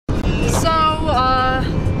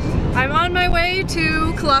way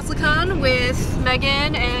to Colossalcon with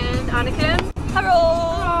Megan and Anakin.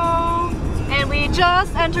 Hello! And we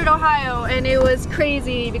just entered Ohio and it was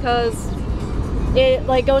crazy because it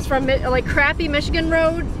like goes from like crappy Michigan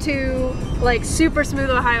road to like super smooth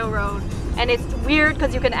Ohio road. And it's weird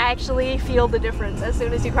because you can actually feel the difference as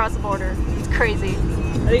soon as you cross the border. It's crazy.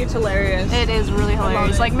 I think it's hilarious. It is really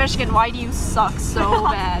hilarious. Like, Michigan, why do you suck so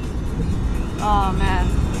bad? Oh man.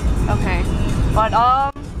 Okay. But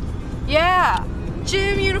yeah.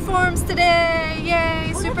 Gym uniforms today.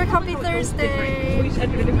 Yay! Super comfy Thursday.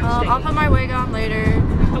 I'll put my wig on later.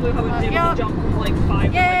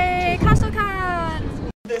 Yay!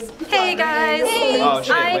 Colossalcon! Hey guys! Hey. Oh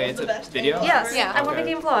shit, wait, it's a video? Yes, yeah. I'm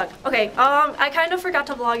making a vlog. Okay, I kind of forgot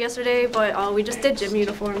to vlog yesterday, but we just did gym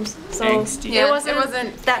uniforms. So yeah, it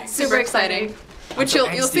wasn't that super exciting. Which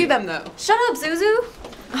you'll see them though. Shut up, Zuzu!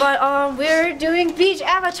 But we're doing Beach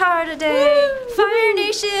Avatar today. Woo! Fire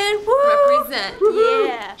Nation! Woo! Represent.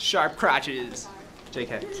 Yeah. Sharp crotches.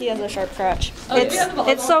 JK. He has a sharp crotch.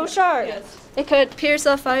 It's so sharp. Yes. It could pierce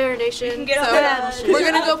a Fire Nation. So we're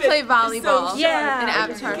gonna go play volleyball. Yeah. And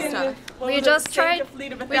Avatar stuff. We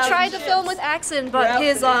tried to film with Axon, but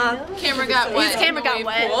his camera got wet. His camera got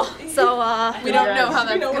wet. So we don't know how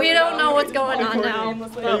that's we don't know what's going on now.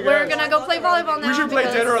 But we're gonna go play volleyball now. We should play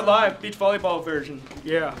Dead or Alive, beach volleyball version.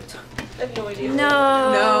 Yeah.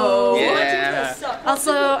 No. Yeah.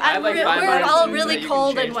 Also, we're all really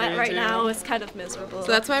cold and wet right now. It's kind of miserable.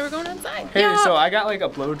 So that's why we're going outside. Hey, so I got like a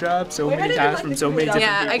blowjob so many times from so many different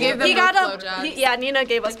people. I gave them blowjobs. Yeah, Nina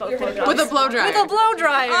gave us both blowjobs. With a blow dryer. With a blow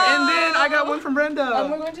dryer. And then I got one from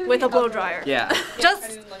Brenda. With a blow dryer. Yeah.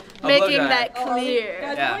 Just making that clear.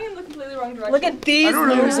 Yeah. Look at these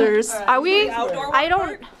losers. Are we? I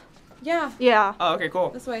don't. Yeah. Yeah. Oh, okay, cool.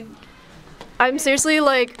 This way. I'm seriously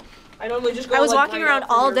like. I was walking around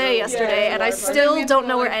all day yesterday and I still don't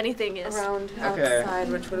know where anything is. Outside,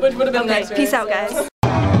 which would have been Okay, peace out, guys.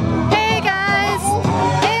 Hey guys!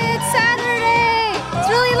 It's Saturday! It's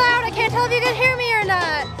really loud, I can't tell if you can hear me or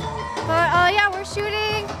not. But yeah, we're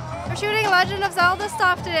shooting Legend of Zelda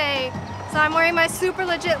stuff today. So I'm wearing my super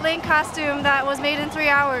legit Link costume that was made in 3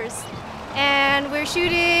 hours. And we're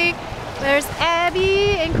shooting, there's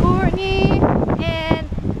Abby and Courtney and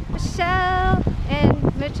Michelle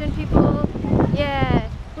and Mitch and people. Yeah,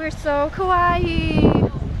 we're so kawaii.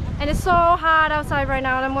 And it's so hot outside right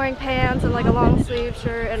now and I'm wearing pants and like a long sleeve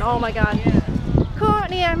shirt and oh my god.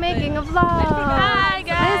 Courtney, I'm making a vlog. Hi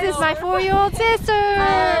guys. This is my 4-year-old sister.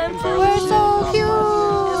 We're so cute.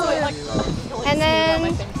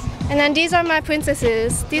 And then these are my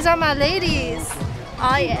princesses. These are my ladies.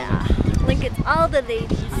 Oh yeah. Look at all the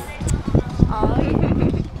ladies. Oh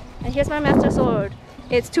yeah. And here's my master sword.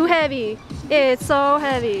 It's too heavy. It's so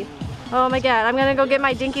heavy. Oh my god, I'm gonna go get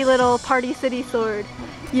my dinky little Party City sword.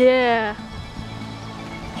 Yeah.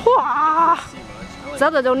 Wah!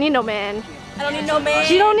 Zelda don't need no man. I don't need no man.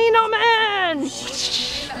 She don't need no man!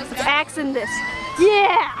 Let's axe in this.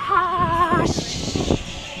 Yeah!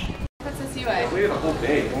 What's this UI? We have a whole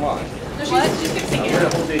day, come on. She's fixing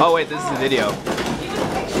it. Oh wait, this is a video.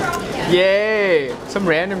 Yay! Some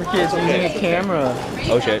random kids using a camera.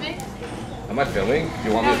 Oh shit. Am I filming? Do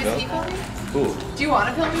you want me to film? Cool. Do you want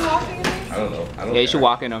to film me walking in these? I don't know. Yeah, you should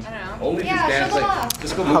walk in them. I don't know. Only just dance like.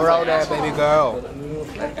 Just go move. Hello there, baby girl.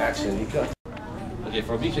 Move like action. You got. Okay,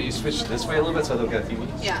 for Misha, you switch this way a little bit so I don't get TV.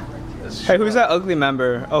 Yeah. Hey, who's that ugly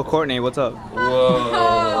member? Oh, Courtney, what's up? Whoa.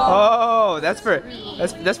 Oh, that's for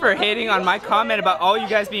hating on my comment about all you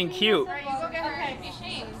guys being cute.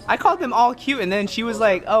 I called them all cute, and then she was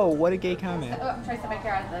like, "Oh, what a gay comment."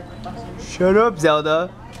 Shut up, Zelda.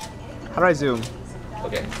 How do I zoom?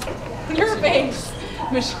 Okay. Your face,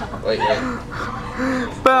 Michelle. Wait.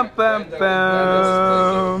 Bum bum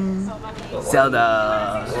bum.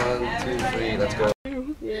 Zelda. 1, 2, 3. Let's go.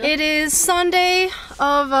 It is Sunday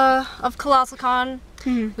of Colossalcon.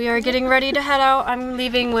 We are getting ready to head out. I'm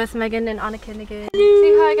leaving with Megan and Anakin again.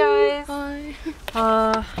 Say hi, guys.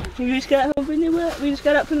 Hi. We just got up from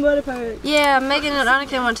the water park. Yeah, Megan and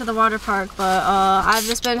Anakin went to the water park, but I've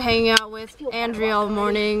just been hanging out with Andrea all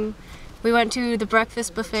morning. We went to the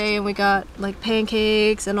breakfast buffet and we got like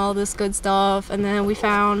pancakes and all this good stuff, and then we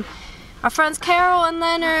found our friends Carol and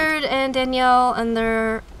Leonard and Danielle, and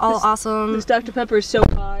they're all awesome. This Dr. Pepper is so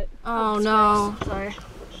hot. Oh no. Sorry.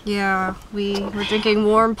 Yeah, we're drinking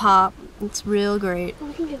warm pop. It's real great.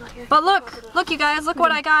 But look you guys, look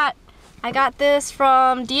what I got. I got this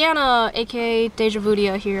from Deanna, aka Deja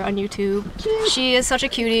Vudia here on YouTube. She is such a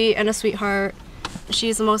cutie and a sweetheart.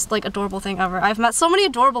 She's the most like adorable thing ever. I've met so many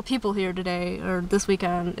adorable people here today, or this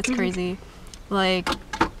weekend. It's crazy. Like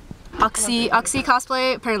Uxie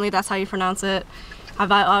cosplay, apparently that's how you pronounce it.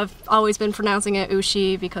 I've always been pronouncing it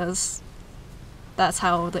Ushi because that's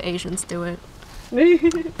how the Asians do it.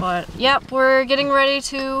 But yep, we're getting ready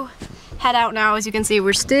to head out now. As you can see,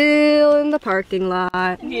 we're still in the parking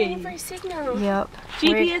lot. Waiting for a signal. Yep.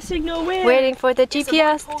 GPS signal where? Waiting for the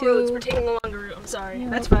GPS We're to. taking the longer route. I'm sorry.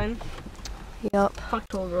 That's fine. Yep. Fuck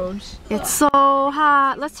toll roads. It's so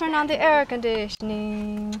hot. Let's turn on the air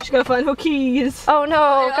conditioning. Just gotta find her keys. Oh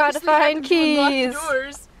no, gotta find keys.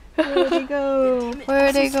 Where'd they go?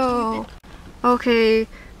 Where'd they go? Okay.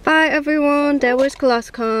 Bye everyone. That was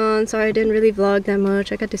Colossalcon. Sorry I didn't really vlog that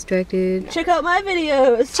much. I got distracted. Check out my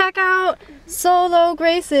videos. Check out Solo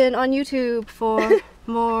Grayson on YouTube for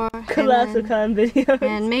more Colossalcon videos.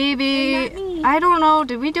 and maybe I don't know.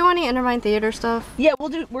 Did we do any Intermind Theater stuff? Yeah, we'll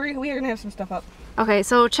do. We are gonna have some stuff up. Okay,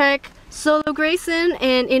 so check Solo Grayson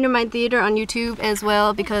and Intermind Theater on YouTube as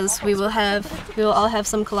well because we will all have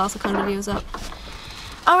some Colossalcon videos up.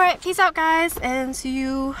 All right, peace out, guys, and see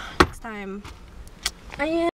you next time.